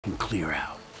and clear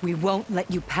out. We won't let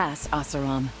you pass,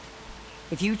 Asaram.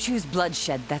 If you choose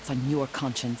bloodshed, that's on your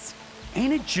conscience.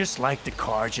 Ain't it just like the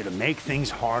Carja to make things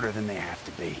harder than they have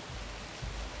to be?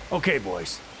 Okay,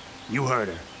 boys. You heard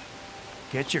her.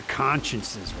 Get your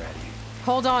consciences ready.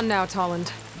 Hold on now,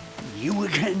 Tolland. You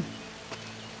again?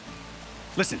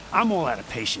 Listen, I'm all out of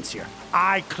patience here.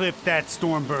 I clipped that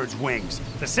Stormbird's wings.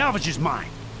 The salvage is mine.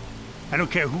 I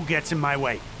don't care who gets in my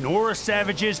way. Nora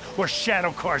savages or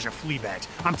Shadow Carja fleabags.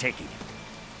 I'm taking it.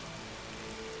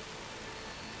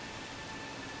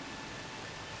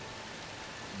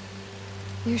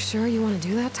 You sure you want to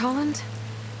do that, Tolland?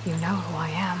 You know who I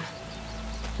am.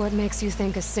 What makes you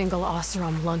think a single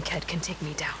Oseram lunkhead can take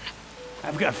me down?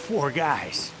 I've got 4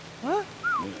 guys. What?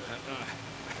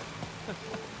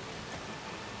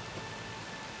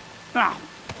 Oh,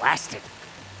 blast it.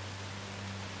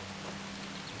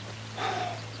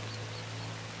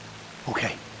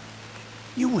 Okay,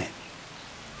 you win.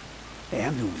 Hey,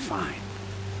 I'm doing fine.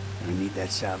 I don't need that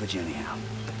salvage anyhow.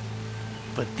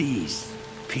 But these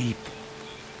people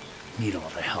need all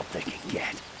the help they can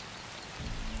get.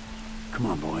 Come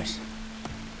on, boys.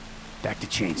 Back to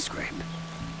Chain Scrape.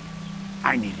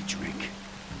 I need a drink.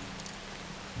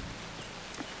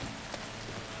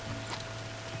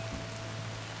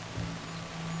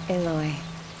 Aloy,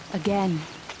 again,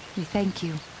 we thank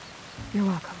you. You're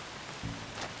welcome.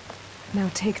 Now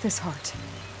take this heart.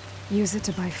 Use it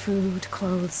to buy food,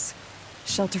 clothes,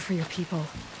 shelter for your people.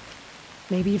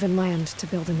 Maybe even land to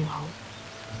build a new home.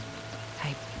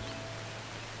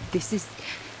 This is...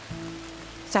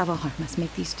 Savahar must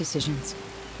make these decisions.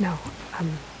 No,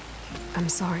 I'm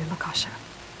sorry, Lakasha.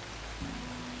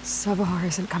 Savahar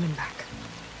isn't coming back.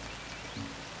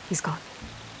 He's gone.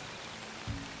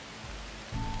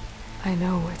 I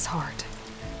know it's hard,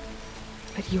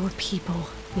 but your people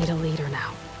need a leader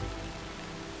now.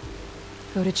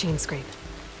 Go to Chainscrape.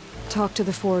 Talk to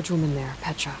the forge woman there,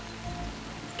 Petra.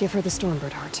 Give her the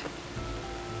Stormbird heart.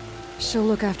 She'll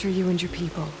look after you and your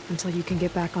people until you can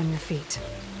get back on your feet.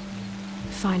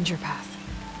 Find your path.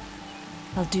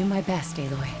 I'll do my best,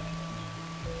 Aloy.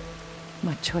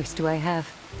 What choice do I have?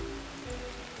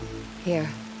 Here,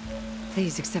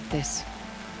 please accept this.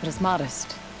 It is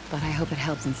modest, but I hope it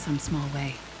helps in some small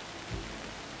way.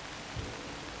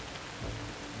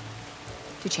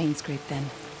 To Chainscrape, then.